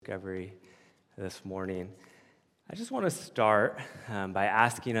Discovery this morning. I just want to start by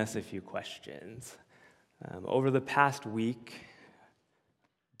asking us a few questions. Over the past week,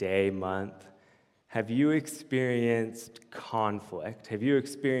 day, month, have you experienced conflict? Have you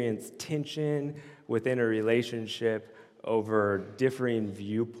experienced tension within a relationship over differing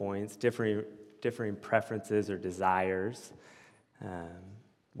viewpoints, differing preferences or desires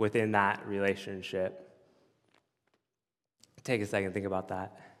within that relationship? Take a second, think about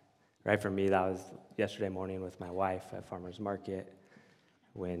that. Right, for me, that was yesterday morning with my wife at farmer's market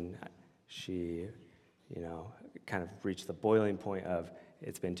when she, kind of reached the boiling point of,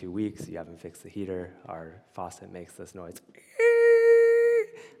 it's been 2 weeks, you haven't fixed the heater, our faucet makes this noise.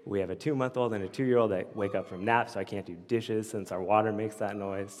 We have a 2-month-old and a 2-year-old that wake up from naps, so I can't do dishes since our water makes that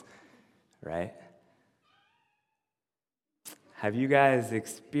noise, right? Have you guys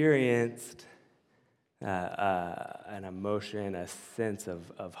experienced an emotion, a sense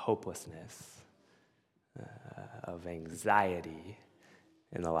of hopelessness, of anxiety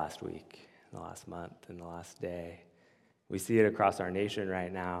in the last week, in the last month, in the last day? We see it across our nation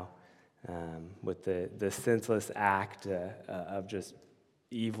right now with the senseless act of just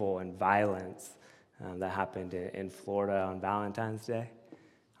evil and violence that happened in Florida on Valentine's Day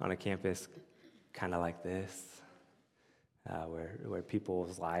on a campus kind of like this, where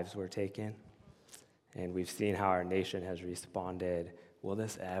people's lives were taken. And we've seen how our nation has responded. Will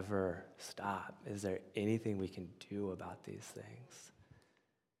this ever stop? Is there anything we can do about these things?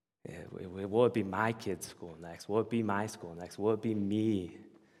 Will it be my kid's school next? Will it be my school next? Will it be me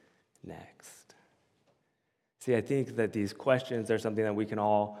next? See, I think that these questions are something that we can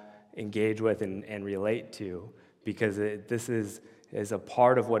all engage with and relate to, because this is a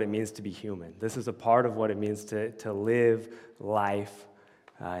part of what it means to be human. This is a part of what it means to live life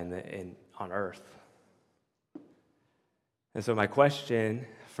on earth. And so my question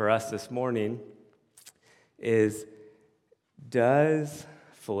for us this morning is, does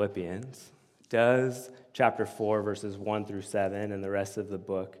chapter 4, verses 1 through 7, and the rest of the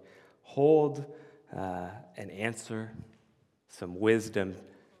book hold an answer, some wisdom?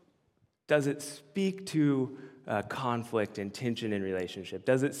 Does it speak to conflict and tension in relationship?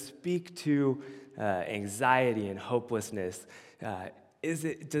 Does it speak to anxiety and hopelessness?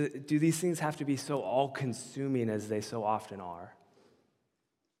 Do these things have to be so all-consuming as they so often are?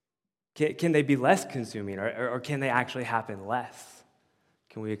 Can they be less consuming, or can they actually happen less?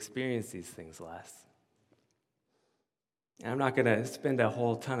 Can we experience these things less? And I'm not going to spend a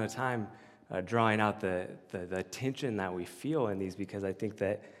whole ton of time drawing out the tension that we feel in these, because I think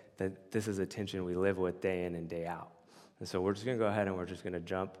that this is a tension we live with day in and day out. And so we're just going to go ahead and we're just going to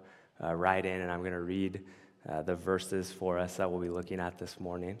jump right in, and I'm going to read the verses for us that we'll be looking at this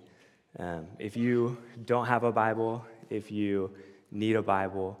morning. If you don't have a Bible, if you need a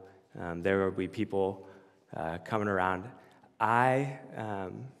Bible, there will be people coming around.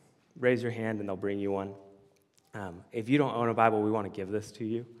 Raise your hand and they'll bring you one. If you don't own a Bible, we want to give this to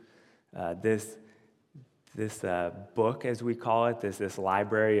you. This book, as we call it, this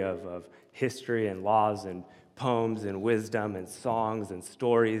library of history and laws and poems and wisdom and songs and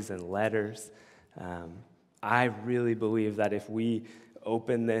stories and letters. I really believe that if we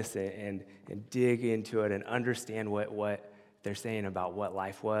open this and dig into it and understand what they're saying about what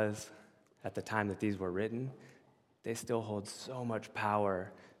life was at the time that these were written, they still hold so much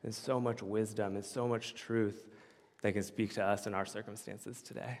power and so much wisdom and so much truth that can speak to us in our circumstances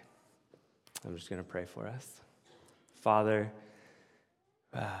today. I'm just going to pray for us. Father,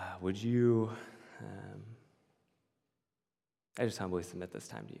 would you, I just humbly submit this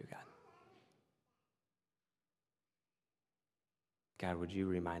time to you, God. God, would you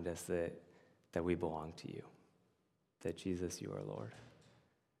remind us that we belong to you, that Jesus, you are Lord.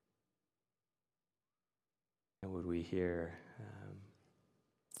 And would we hear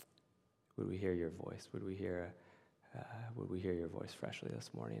your voice? Would we hear your voice freshly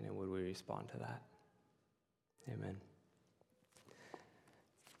this morning, and would we respond to that? Amen.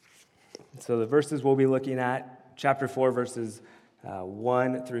 So the verses we'll be looking at, chapter 4, verses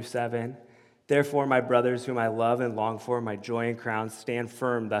 1 through 7. Therefore, my brothers, whom I love and long for, my joy and crown, stand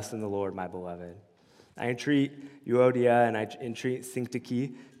firm thus in the Lord, my beloved. I entreat Euodia and I entreat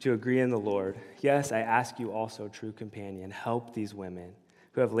Syntyche to agree in the Lord. Yes, I ask you also, true companion, help these women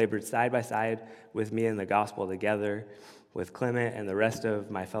who have labored side by side with me in the gospel, together with Clement and the rest of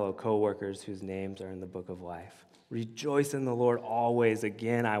my fellow co-workers whose names are in the book of life. Rejoice in the Lord always.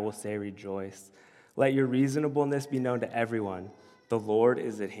 Again, I will say rejoice. Let your reasonableness be known to everyone. The Lord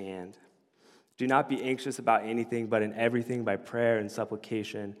is at hand. Do not be anxious about anything, but in everything by prayer and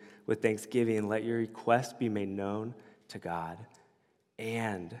supplication with thanksgiving, let your requests be made known to God.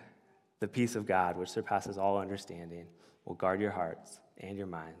 and the peace of God, which surpasses all understanding, will guard your hearts and your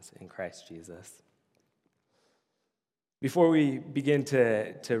minds in Christ Jesus. Before we begin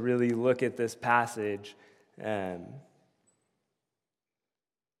to really look at this passage,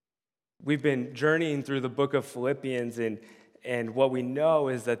 we've been journeying through the book of Philippians, and what we know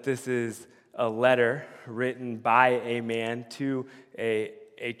is that this is a letter written by a man to a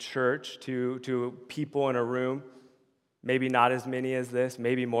church, to people in a room. Maybe not as many as this,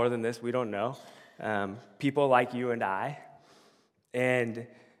 maybe more than this, we don't know. People like you and I. And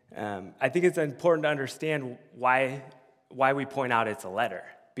I think it's important to understand why we point out it's a letter.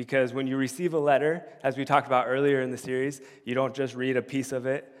 Because when you receive a letter, as we talked about earlier in the series, you don't just read a piece of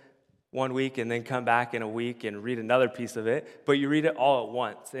it one week and then come back in a week and read another piece of it, but you read it all at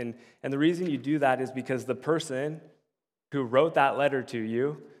once. And the reason you do that is because the person who wrote that letter to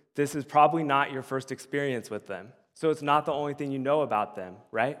you, this is probably not your first experience with them. So it's not the only thing you know about them,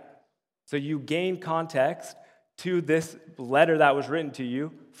 right? So you gain context to this letter that was written to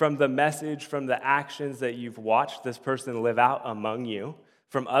you from the message, from the actions that you've watched this person live out among you,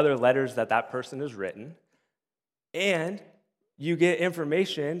 from other letters that person has written, and you get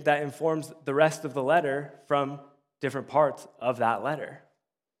information that informs the rest of the letter from different parts of that letter,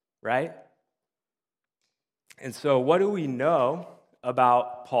 right? And so what do we know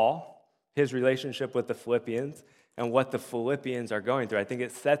about Paul, his relationship with the Philippians, and what the Philippians are going through? I think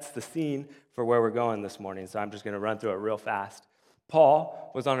it sets the scene for where we're going this morning, so I'm just going to run through it real fast.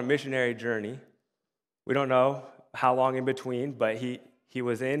 Paul was on a missionary journey. We don't know how long in between, but he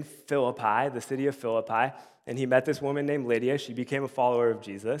was in Philippi, the city of Philippi, and he met this woman named Lydia. She became a follower of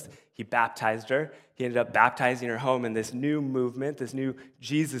Jesus. He baptized her. He ended up baptizing her home, and this new movement, this new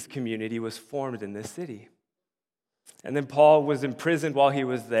Jesus community was formed in this city. And then Paul was imprisoned while he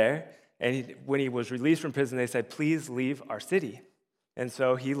was there, and when he was released from prison, they said, please leave our city. And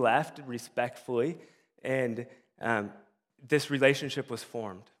so he left respectfully, and this relationship was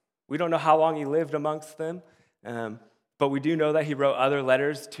formed. We don't know how long he lived amongst them, but we do know that he wrote other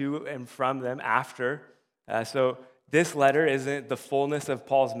letters to and from them after. So this letter isn't the fullness of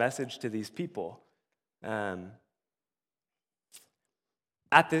Paul's message to these people. At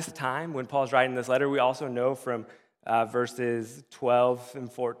this time, when Paul's writing this letter, we also know from verses 12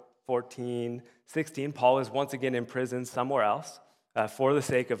 and 14, 16, Paul is once again in prison somewhere else for the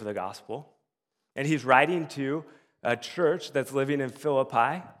sake of the gospel. And he's writing to a church that's living in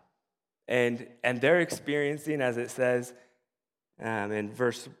Philippi, and they're experiencing, as it says in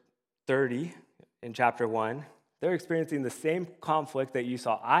verse 30 in chapter 1, they're experiencing the same conflict that you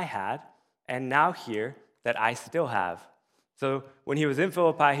saw I had, and now hear that I still have. So when he was in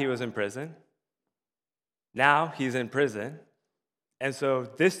Philippi, he was in prison. Now he's in prison. And so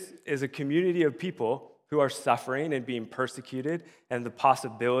this is a community of people who are suffering and being persecuted, and the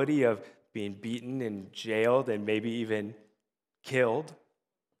possibility of being beaten and jailed and maybe even killed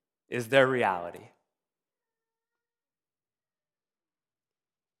is their reality.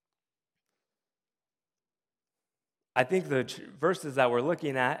 I think the verses that we're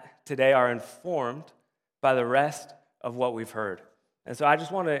looking at today are informed by the rest of what we've heard. And so I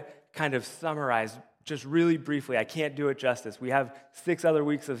just want to kind of summarize just really briefly. I can't do it justice. We have 6 other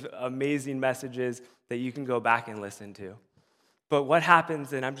weeks of amazing messages that you can go back and listen to. But what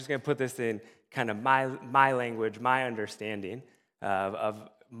happens, and I'm just going to put this in kind of my language, my understanding of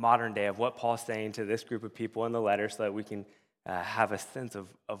modern day, of what Paul's saying to this group of people in the letter, so that we can have a sense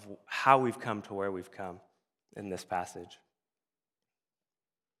of how we've come to where we've come in this passage.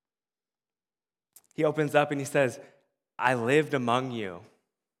 He opens up and he says, I lived among you.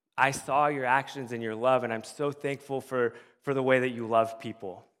 I saw your actions and your love, and I'm so thankful for the way that you love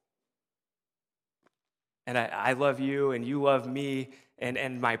people. And I love you, and you love me,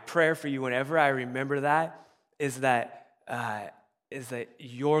 and my prayer for you whenever I remember that is that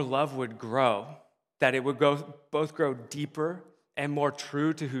your love would grow, that it would both grow deeper and more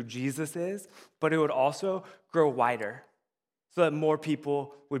true to who Jesus is, but it would also grow wider so that more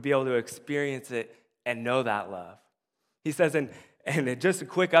people would be able to experience it and know that love. He says, and just a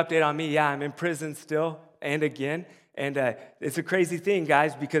quick update on me, yeah, I'm in prison still and again, and it's a crazy thing,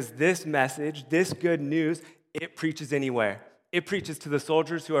 guys, because this message, this good news, it preaches anywhere. It preaches to the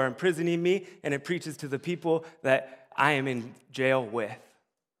soldiers who are imprisoning me, and it preaches to the people that I am in jail with.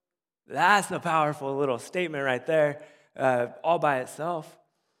 That's a powerful little statement right there, all by itself.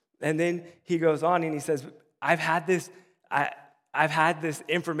 And then he goes on and he says, I've had this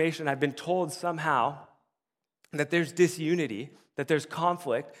information. I've been told somehow that there's disunity, that there's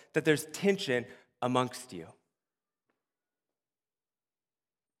conflict, that there's tension amongst you.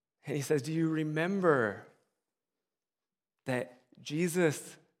 And he says, do you remember that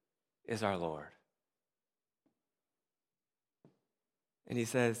Jesus is our Lord. And he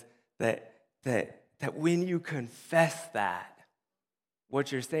says that when you confess that,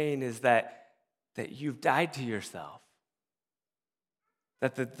 what you're saying is that you've died to yourself.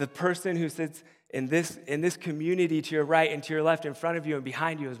 That the person who sits in this community to your right and to your left, in front of you and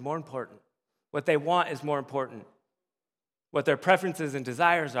behind you, is more important. What they want is more important. What their preferences and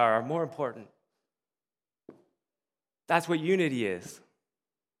desires are more important. That's what unity is.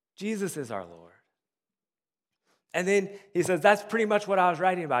 Jesus is our Lord. And then he says, that's pretty much what I was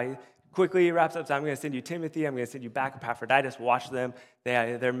writing about. Quickly, he wraps up, so I'm going to send you Timothy, I'm going to send you back Epaphroditus, watch them.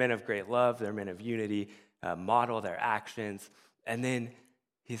 They're men of great love, they're men of unity, model their actions. And then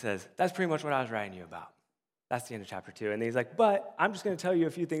he says, that's pretty much what I was writing you about. That's the end of chapter 2. And then he's like, but I'm just going to tell you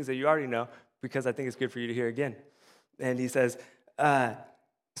a few things that you already know because I think it's good for you to hear again. And he says,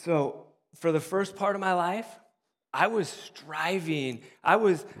 so for the first part of my life, I was striving. I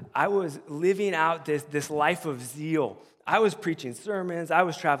was living out this life of zeal. I was preaching sermons. I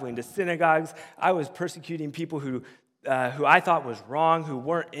was traveling to synagogues. I was persecuting people who I thought was wrong, who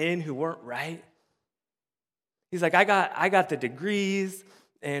weren't right. He's like, I got the degrees,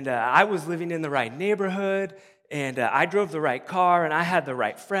 and I was living in the right neighborhood, and I drove the right car, and I had the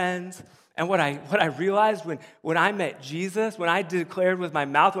right friends. And what I realized when I met Jesus, when I declared with my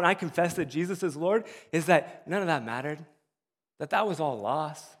mouth, when I confessed that Jesus is Lord, is that none of that mattered. That was all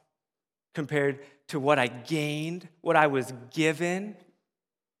loss compared to what I gained, what I was given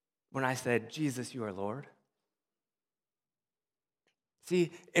when I said, Jesus, you are Lord.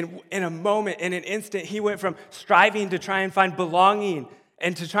 See, in a moment, in an instant, he went from striving to try and find belonging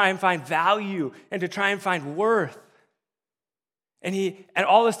and to try and find value and to try and find worth. And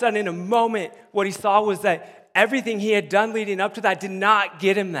all of a sudden, in a moment, what he saw was that everything he had done leading up to that did not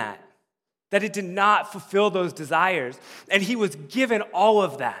get him that it did not fulfill those desires. And he was given all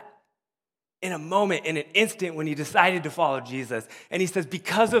of that in a moment, in an instant, when he decided to follow Jesus. And he says,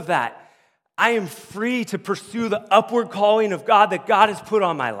 because of that, I am free to pursue the upward calling of God that God has put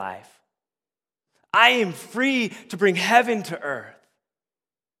on my life. I am free to bring heaven to earth.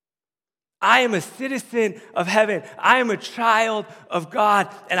 I am a citizen of heaven. I am a child of God,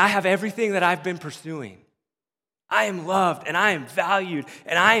 and I have everything that I've been pursuing. I am loved, and I am valued,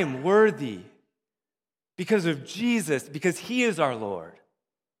 and I am worthy because of Jesus, because he is our Lord.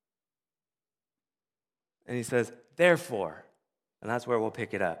 And he says, therefore, and that's where we'll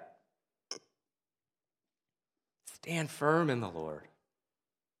pick it up, stand firm in the Lord.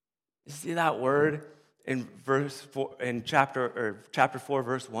 You see that word in chapter 4,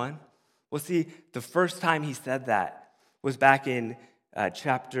 verse 1? Well, see, the first time he said that was back in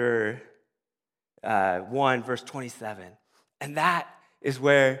chapter 1, verse 27. And that is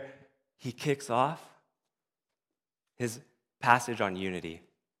where he kicks off his passage on unity.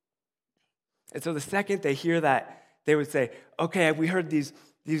 And so the second they hear that, they would say, okay, we heard these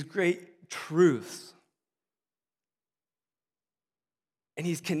great truths. And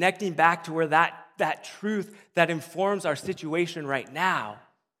he's connecting back to where that truth that informs our situation right now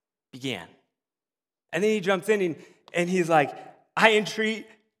began. And then he jumps in and he's like, I entreat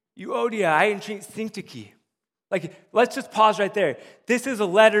Euodia, I entreat Syntyche. Like, let's just pause right there. This is a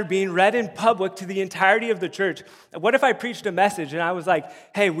letter being read in public to the entirety of the church. What if I preached a message and I was like,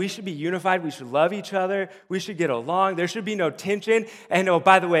 hey, we should be unified, we should love each other, we should get along, there should be no tension. And oh,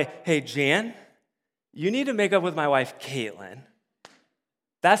 by the way, hey, Jan, you need to make up with my wife, Caitlin.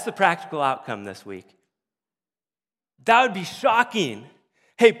 That's the practical outcome this week. That would be shocking.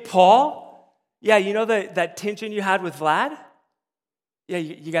 Hey, Paul, yeah, you know that tension you had with Vlad? Yeah,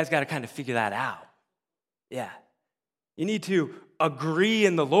 you guys got to kind of figure that out. Yeah. You need to agree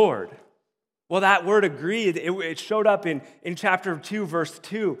in the Lord. Well, that word agree, it showed up in chapter 2, verse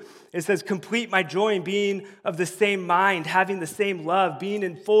 2. It says, complete my joy in being of the same mind, having the same love, being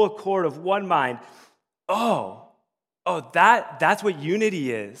in full accord of one mind. That's what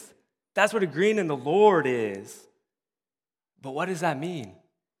unity is. That's what agreeing in the Lord is. But what does that mean?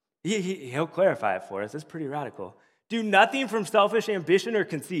 He'll clarify it for us. It's pretty radical. Do nothing from selfish ambition or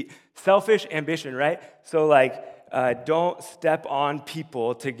conceit. Selfish ambition, right? So don't step on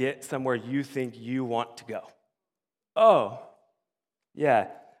people to get somewhere you think you want to go. Oh, yeah.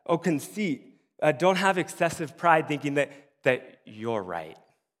 Oh, conceit. Don't have excessive pride thinking that you're right.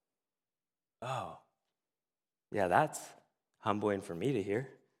 Oh, yeah, that's humbling for me to hear.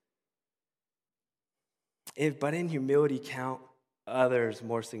 But in humility, count others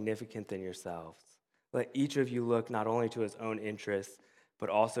more significant than yourselves. Let each of you look not only to his own interests, but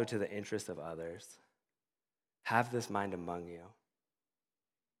also to the interests of others. Have this mind among you,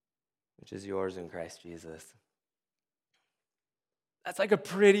 which is yours in Christ Jesus. That's like a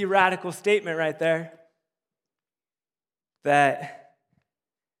pretty radical statement right there. That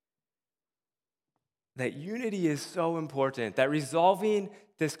unity is so important, that resolving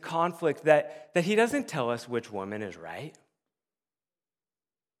this conflict, that he doesn't tell us which woman is right.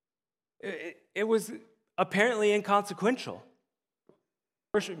 It was apparently inconsequential.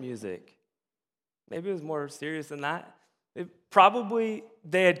 Worship music. Maybe it was more serious than that. Probably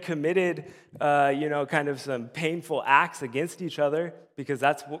they had committed, kind of some painful acts against each other, because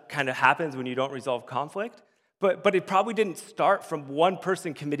that's what kind of happens when you don't resolve conflict. But it probably didn't start from one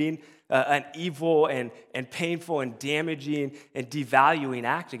person committing an evil and painful and damaging and devaluing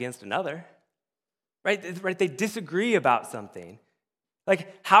act against another. Right? They disagree about something.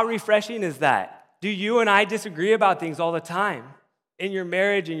 Like, how refreshing is that? Do you and I disagree about things all the time? In your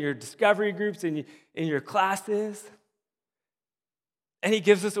marriage, in your discovery groups, in your classes? And he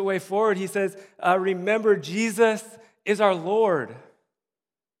gives us a way forward. He says, remember, Jesus is our Lord.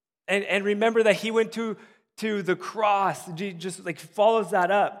 And remember that he went to the cross. Just like follows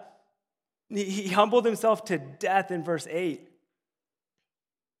that up. He humbled himself to death in verse 8.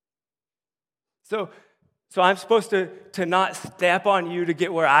 So I'm supposed to not step on you to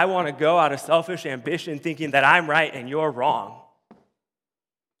get where I want to go out of selfish ambition, thinking that I'm right and you're wrong.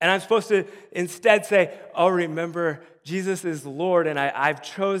 And I'm supposed to instead say, oh, remember, Jesus is Lord, and I've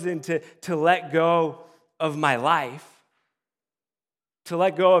chosen to let go of my life, to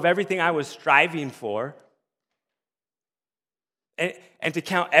let go of everything I was striving for, and to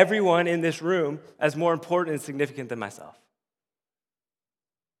count everyone in this room as more important and significant than myself.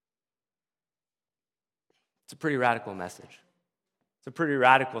 It's a pretty radical message. It's a pretty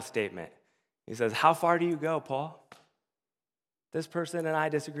radical statement. He says, how far do you go, Paul? This person and I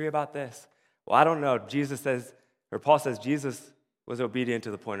disagree about this. Well, I don't know. Paul says Jesus was obedient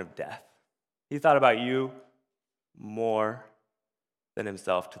to the point of death. He thought about you more than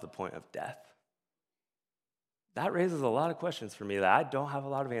himself to the point of death. That raises a lot of questions for me that I don't have a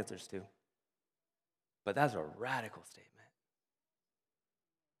lot of answers to. But that's a radical statement.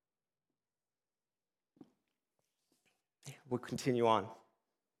 We'll continue on.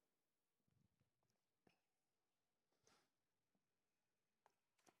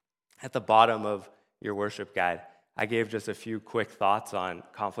 At the bottom of your worship guide, I gave just a few quick thoughts on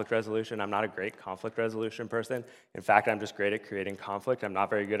conflict resolution. I'm not a great conflict resolution person. In fact, I'm just great at creating conflict. I'm not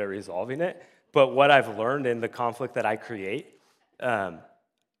very good at resolving it. But what I've learned in the conflict that I create,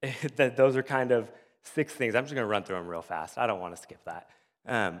 that those are kind of 6 things. I'm just going to run through them real fast. I don't want to skip that.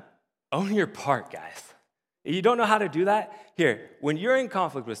 Own your part, guys. You don't know how to do that? Here, when you're in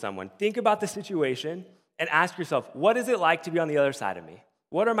conflict with someone, think about the situation and ask yourself, what is it like to be on the other side of me?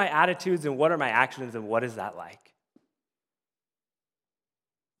 What are my attitudes and what are my actions and what is that like?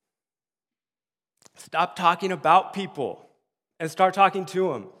 Stop talking about people and start talking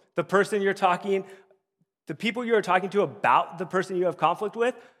to them. The people you're talking to about the person you have conflict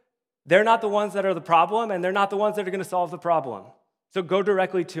with, they're not the ones that are the problem and they're not the ones that are going to solve the problem. So go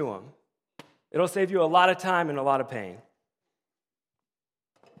directly to them. It'll save you a lot of time and a lot of pain.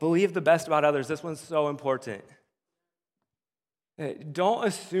 Believe the best about others. This one's so important. Don't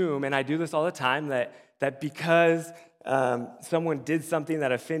assume, and I do this all the time, that because someone did something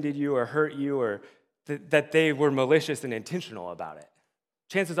that offended you or hurt you or that they were malicious and intentional about it.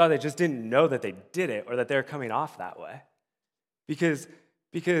 Chances are they just didn't know that they did it or that they're coming off that way. Because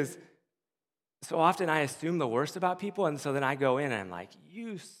so often I assume the worst about people, and so then I go in and I'm like,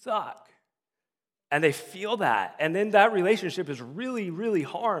 you suck. And they feel that, and then that relationship is really, really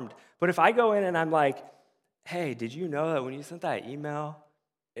harmed. But if I go in and I'm like, hey, did you know that when you sent that email,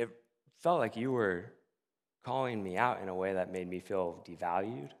 it felt like you were calling me out in a way that made me feel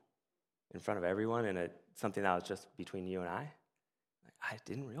devalued in front of everyone and something that was just between you and I? I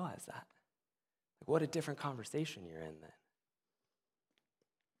didn't realize that. What a different conversation you're in then.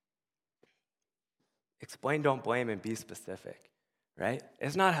 Explain, don't blame, and be specific, right?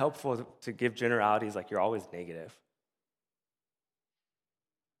 It's not helpful to give generalities like you're always negative.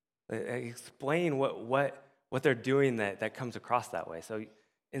 Explain what they're doing that comes across that way. So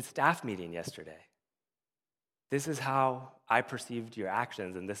in staff meeting yesterday, this is how I perceived your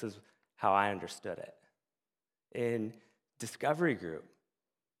actions, and this is how I understood it. In discovery group,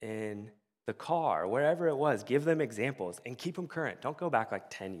 in the car, wherever it was, give them examples and keep them current. Don't go back like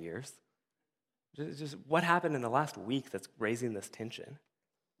 10 years. Just what happened in the last week that's raising this tension?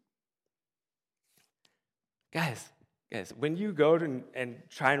 Guys, when you go and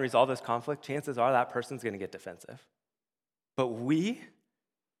try and resolve this conflict, chances are that person's going to get defensive. But we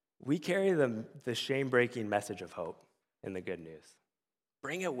carry the shame-breaking message of hope and the good news.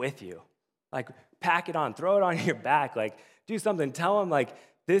 Bring it with you. Like, pack it on. Throw it on your back. Like, Do something. Tell them, like,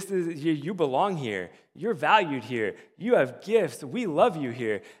 you belong here. You're valued here. You have gifts. We love you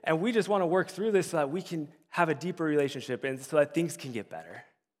here. And we just want to work through this so that we can have a deeper relationship and so that things can get better.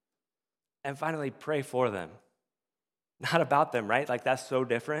 And finally, pray for them. Not about them, right? Like, that's so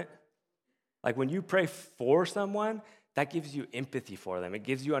different. Like, when you pray for someone, that gives you empathy for them. It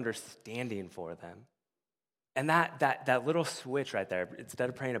gives you understanding for them. And that little switch right there, instead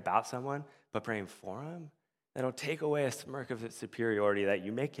of praying about someone, but praying for them, that'll take away a smirk of superiority that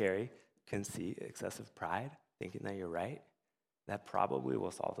you may carry, conceit, excessive pride, thinking that you're right. That probably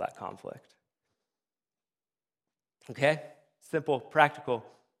will solve that conflict. Okay? Simple, practical,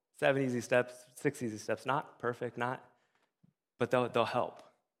 7 easy steps, 6 easy steps. Not perfect, but they'll help.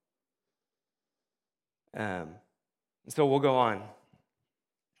 So we'll go on.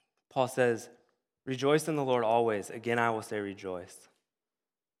 Paul says, rejoice in the Lord always. Again, I will say rejoice.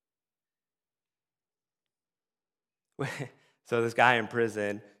 So this guy in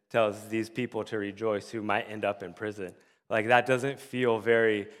prison tells these people to rejoice who might end up in prison. Like, that doesn't feel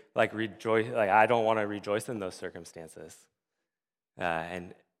very, like, rejoice. Like, I don't want to rejoice in those circumstances.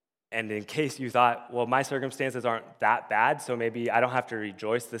 And in case you thought, well, my circumstances aren't that bad, so maybe I don't have to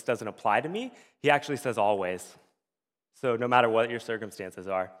rejoice, this doesn't apply to me, he actually says always. So no matter what your circumstances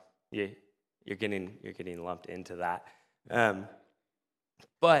are, you're getting lumped into that.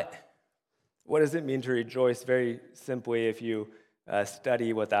 But what does it mean to rejoice? Very simply, if you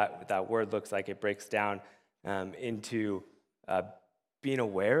study what that word looks like, it breaks down into being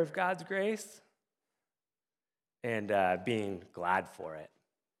aware of God's grace and being glad for it.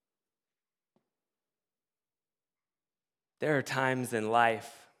 There are times in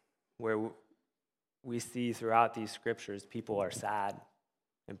life where we see throughout these scriptures people are sad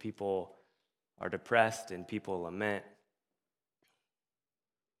and people are depressed and people lament.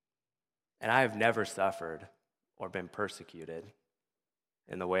 And I have never suffered or been persecuted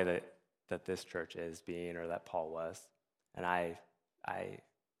in the way that this church is being or that Paul was. And I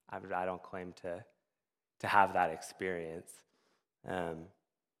don't claim to have that experience.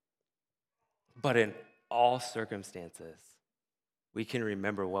 But in all circumstances, we can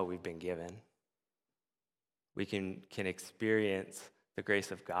remember what we've been given. We can experience the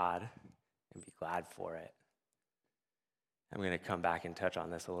grace of God and be glad for it. I'm going to come back and touch on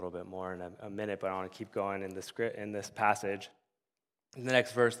this a little bit more in a minute, but I want to keep going in this passage. In the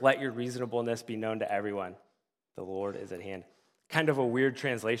next verse, let your reasonableness be known to everyone. The Lord is at hand. Kind of a weird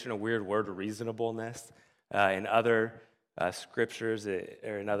translation, a weird word, reasonableness. In other scriptures,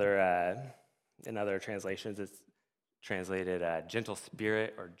 or in other translations, it's translated gentle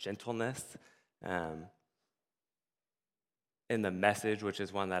spirit or gentleness. In the Message, which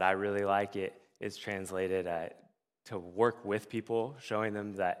is one that I really like, it is translated to work with people, showing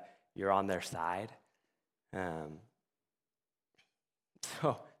them that you're on their side.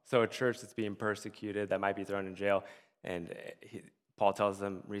 So a church that's being persecuted, that might be thrown in jail, and Paul tells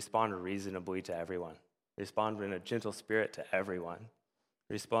them, respond reasonably to everyone. Respond in a gentle spirit to everyone.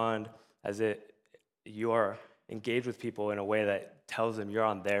 Respond as you are engaged with people in a way that tells them you're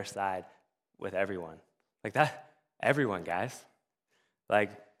on their side with everyone. Like that, everyone, guys.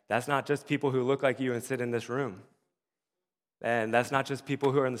 Like, that's not just people who look like you and sit in this room. And that's not just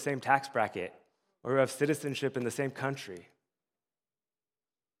people who are in the same tax bracket or who have citizenship in the same country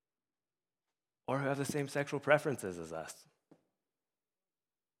or who have the same sexual preferences as us.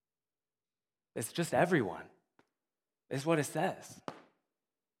 It's just everyone. It's what it says.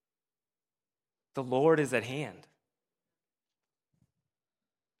 The Lord is at hand.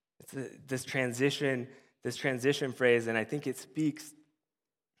 It's this transition phrase, and I think it speaks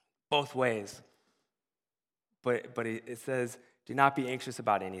both ways. But it says, do not be anxious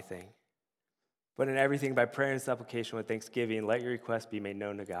about anything, but in everything by prayer and supplication with thanksgiving, let your requests be made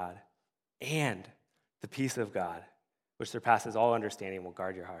known to God. And the peace of God, which surpasses all understanding, will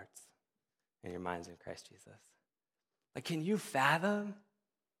guard your hearts and your minds in Christ Jesus. Like, can you fathom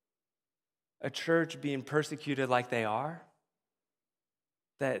a church being persecuted like they are?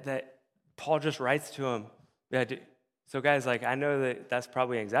 That Paul just writes to them. Yeah, so guys, like, I know that that's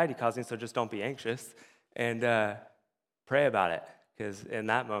probably anxiety causing, so just don't be anxious and pray about it, because in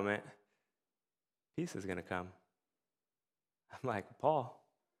that moment, peace is going to come. I'm like, Paul,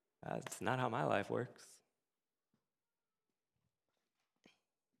 that's not how my life works.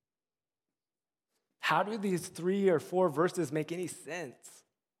 How do these 3 or 4 verses make any sense?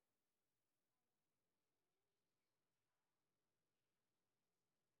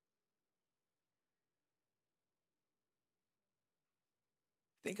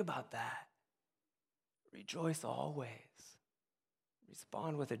 Think about that. Rejoice always.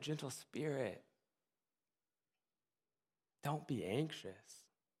 Respond with a gentle spirit. Don't be anxious.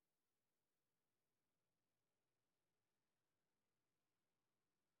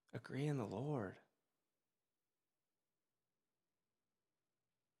 Agree in the Lord.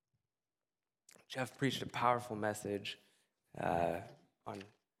 Jeff preached a powerful message on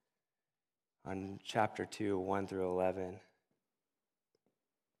chapter 2, 1 through 11,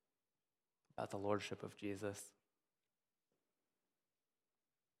 about the lordship of Jesus.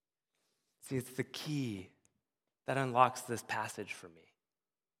 See, it's the key that unlocks this passage for me.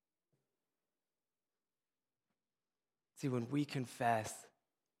 See, when we confess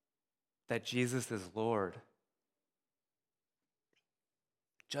that Jesus is Lord,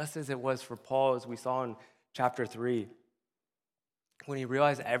 just as it was for Paul, as we saw in chapter 3, when he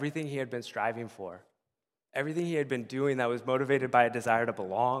realized everything he had been striving for, everything he had been doing that was motivated by a desire to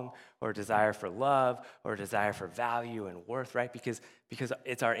belong or a desire for love or a desire for value and worth, right? Because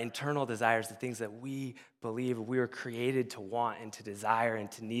it's our internal desires, the things that we believe we were created to want and to desire and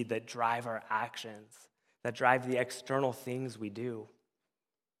to need, that drive our actions, that drive the external things we do.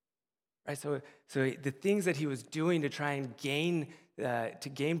 Right? So the things that he was doing to try and gain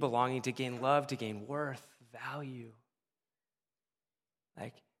belonging, to gain love, to gain worth, value,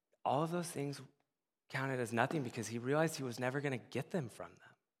 like all of those things counted as nothing because he realized he was never going to get them from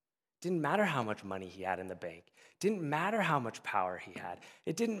them. Didn't matter how much money he had in the bank. Didn't matter how much power he had.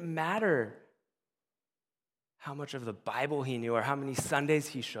 It didn't matter how much of the Bible he knew or how many Sundays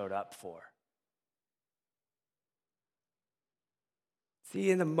he showed up for. See,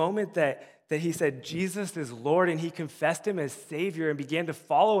 in the moment that he said Jesus is Lord and he confessed him as Savior and began to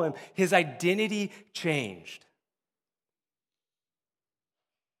follow him, his identity changed.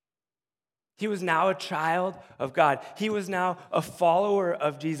 He was now a child of God. He was now a follower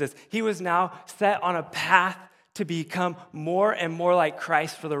of Jesus. He was now set on a path to become more and more like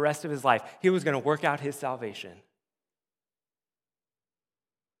Christ for the rest of his life. He was going to work out his salvation.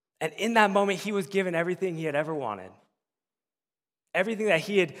 And in that moment, he was given everything he had ever wanted. Everything that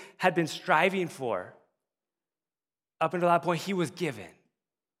he had been striving for. Up until that point, he was given.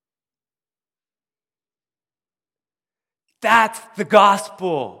 That's the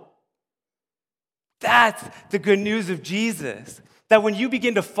gospel. That's the good news of Jesus. That when you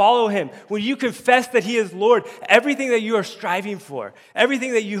begin to follow him, when you confess that he is Lord, everything that you are striving for,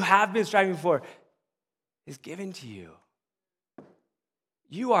 everything that you have been striving for, is given to you.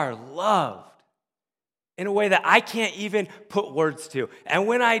 You are loved in a way that I can't even put words to. And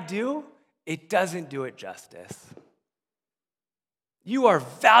when I do, it doesn't do it justice. You are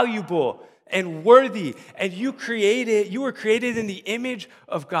valuable and worthy, and you were created in the image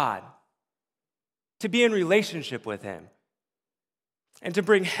of God to be in relationship with him and to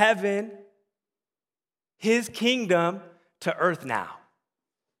bring heaven, his kingdom, to earth now.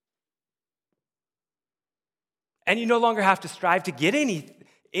 And you no longer have to strive to get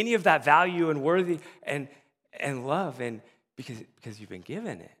any of that value and worthy and love, and because you've been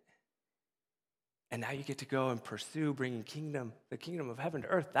given it. And now you get to go and pursue bringing the kingdom of heaven to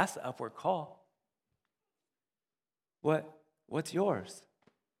earth. That's the upward call. What's yours?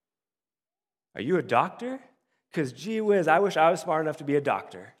 Are you a doctor? Because gee whiz, I wish I was smart enough to be a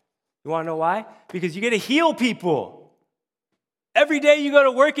doctor. You want to know why? Because you get to heal people. Every day you go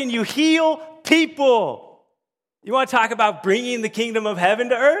to work and you heal people. You want to talk about bringing the kingdom of heaven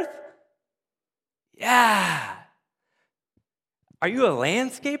to earth? Yeah. Are you a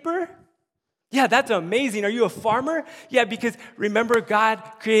landscaper? Yeah, that's amazing. Are you a farmer? Yeah, because remember, God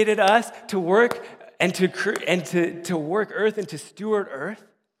created us to work and to work earth and to steward earth.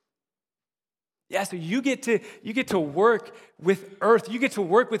 Yeah, so you get to work with earth. You get to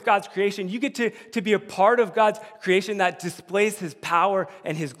work with God's creation. You get to be a part of God's creation that displays his power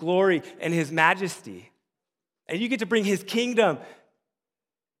and his glory and his majesty. And you get to bring his kingdom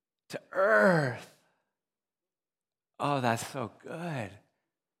to earth. Oh, that's so good.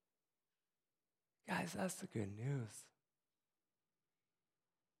 Guys, that's the good news.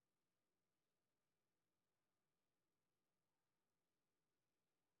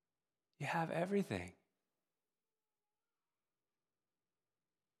 You have everything.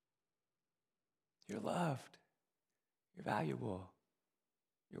 You're loved. You're valuable.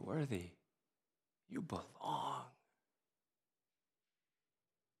 You're worthy. You belong.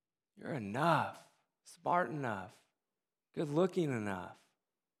 You're enough, smart enough, good looking enough.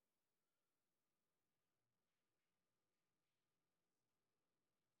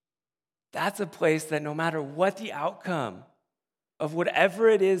 That's a place that no matter what the outcome of whatever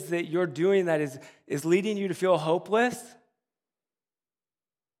it is that you're doing that is leading you to feel hopeless,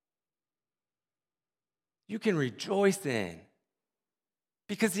 you can rejoice in,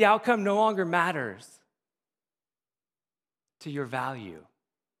 because the outcome no longer matters. to your value,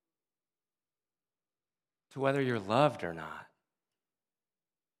 to whether you're loved or not.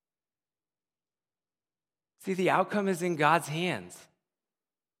 See, the outcome is in God's hands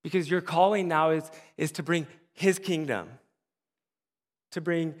because your calling now is to bring his kingdom, to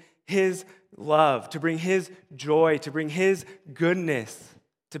bring his love, to bring his joy, to bring his goodness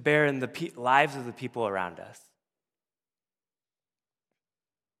to bear in the lives of the people around us.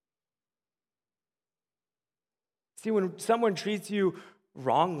 See, when someone treats you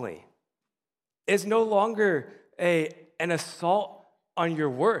wrongly, it's no longer an assault on your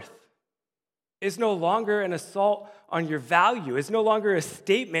worth. It's no longer an assault on your value. It's no longer a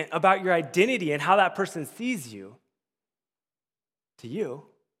statement about your identity and how that person sees you to you.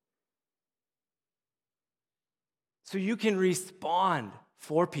 So you can respond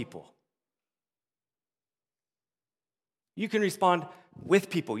for people. You can respond with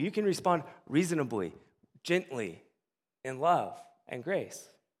people. You can respond reasonably, gently, in love and grace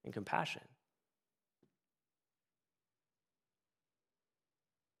and compassion.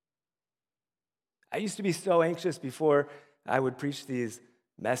 I used to be so anxious before I would preach these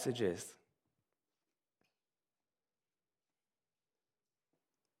messages.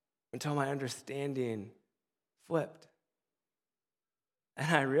 Until my understanding flipped.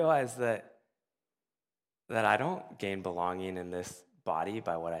 And I realized that I don't gain belonging in this body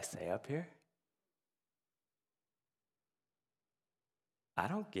by what I say up here. I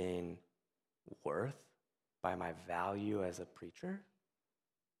don't gain worth by my value as a preacher.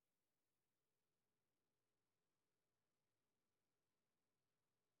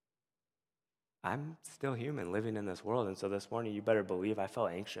 I'm still human living in this world, and so this morning you better believe I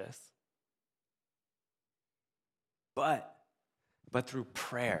felt anxious. But through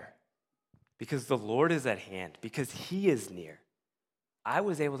prayer, because the Lord is at hand, because he is near, I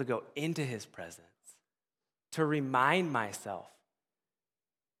was able to go into his presence to remind myself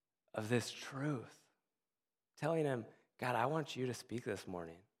of this truth, telling him, God, I want you to speak this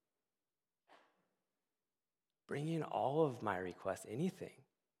morning. Bringing all of my requests, anything,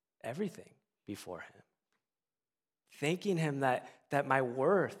 everything, before him. Thanking him that my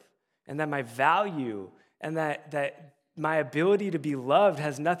worth and that my value and that my ability to be loved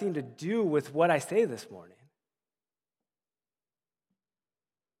has nothing to do with what I say this morning.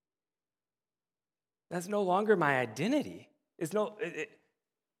 That's no longer my identity.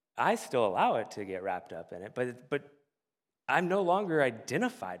 I still allow it to get wrapped up in it, but I'm no longer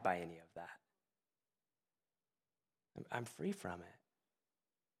identified by any of that. I'm free from it.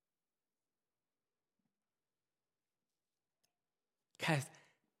 Guys,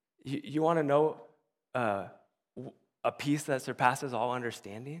 you want to know a peace that surpasses all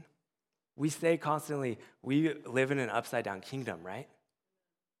understanding? We say constantly, we live in an upside-down kingdom, right?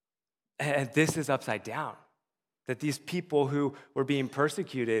 And this is upside down. That these people who were being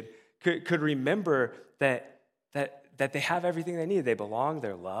persecuted could remember that they have everything they need. They belong,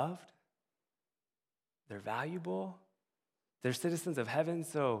 they're loved, they're valuable, they're citizens of heaven.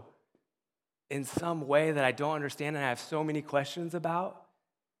 So in some way that I don't understand and I have so many questions about,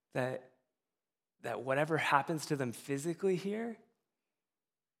 that whatever happens to them physically here,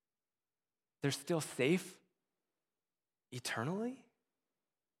 they're still safe eternally?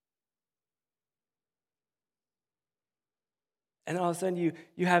 And all of a sudden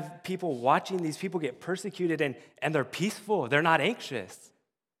you have people watching these people get persecuted and they're peaceful, they're not anxious.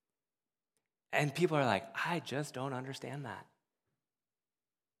 And people are like, I just don't understand that.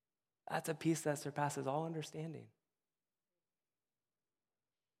 That's a peace that surpasses all understanding.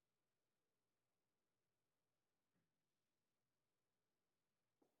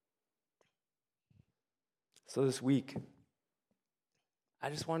 So this week, I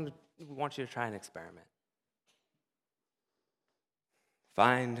just want you to try an experiment.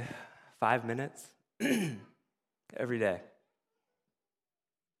 Find 5 minutes every day.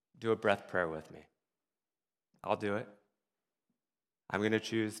 Do a breath prayer with me. I'll do it. I'm going to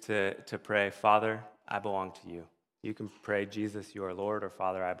choose to pray, Father, I belong to you. You can pray, Jesus, you are Lord, or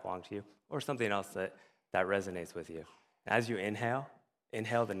Father, I belong to you, or something else that resonates with you. As you inhale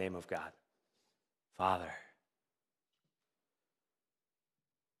the name of God. Father,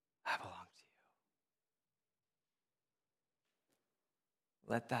 I belong to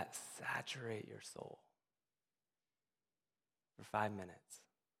you. Let that saturate your soul for 5 minutes.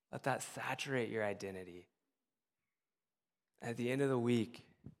 Let that saturate your identity. At the end of the week,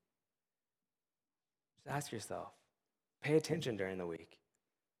 just ask yourself, pay attention during the week.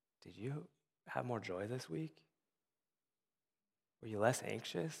 Did you have more joy this week? Were you less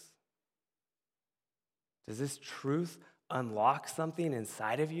anxious? Does this truth unlock something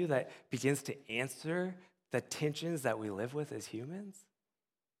inside of you that begins to answer the tensions that we live with as humans?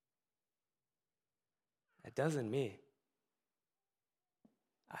 It doesn't me.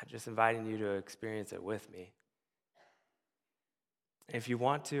 I'm just inviting you to experience it with me. If you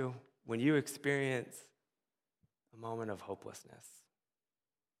want to, when you experience a moment of hopelessness,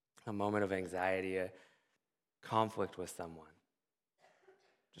 a moment of anxiety, a conflict with someone,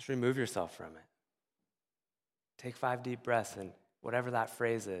 just remove yourself from it. Take 5 deep breaths, and whatever that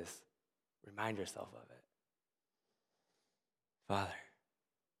phrase is, remind yourself of it. Father,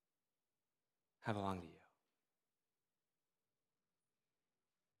 I belong to you.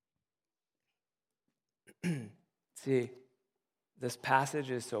 See, this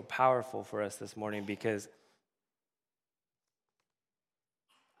passage is so powerful for us this morning because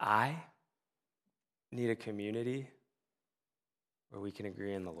I need a community where we can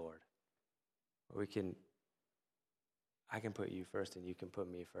agree in the Lord, where I can put you first and you can put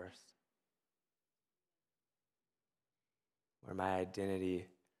me first, where my identity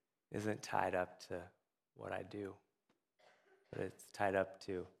isn't tied up to what I do, but it's tied up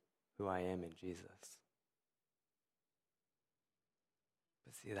to who I am in Jesus.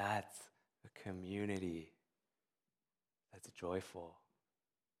 But see, that's a community that's joyful,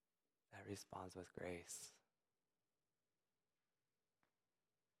 that responds with grace,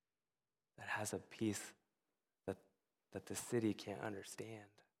 that has a peace that the city can't understand.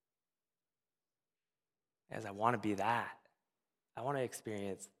 As I want to be that. I want to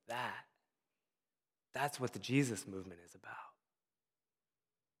experience that. That's what the Jesus movement is about.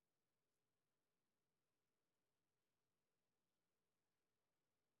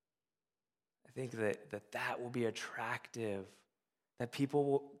 I think that will be attractive, that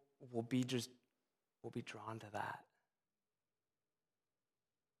people will be drawn to that.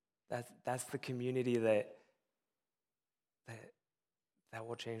 That's the community that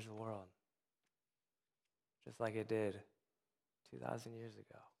will change the world, just like it did 2,000 years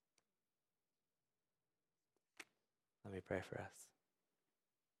ago. Let me pray for us.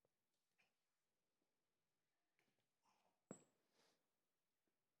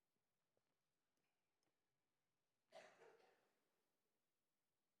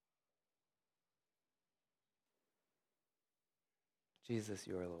 Jesus,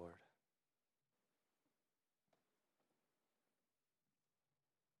 you are Lord.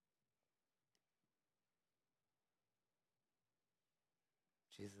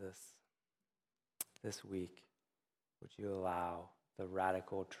 Jesus, this week, would you allow the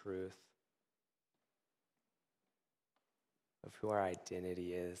radical truth of who our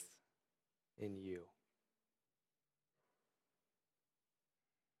identity is in you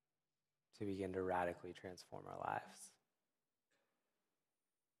to begin to radically transform our lives?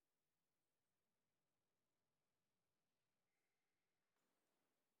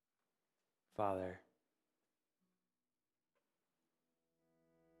 Father,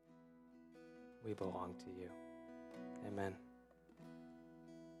 we belong to you. Amen.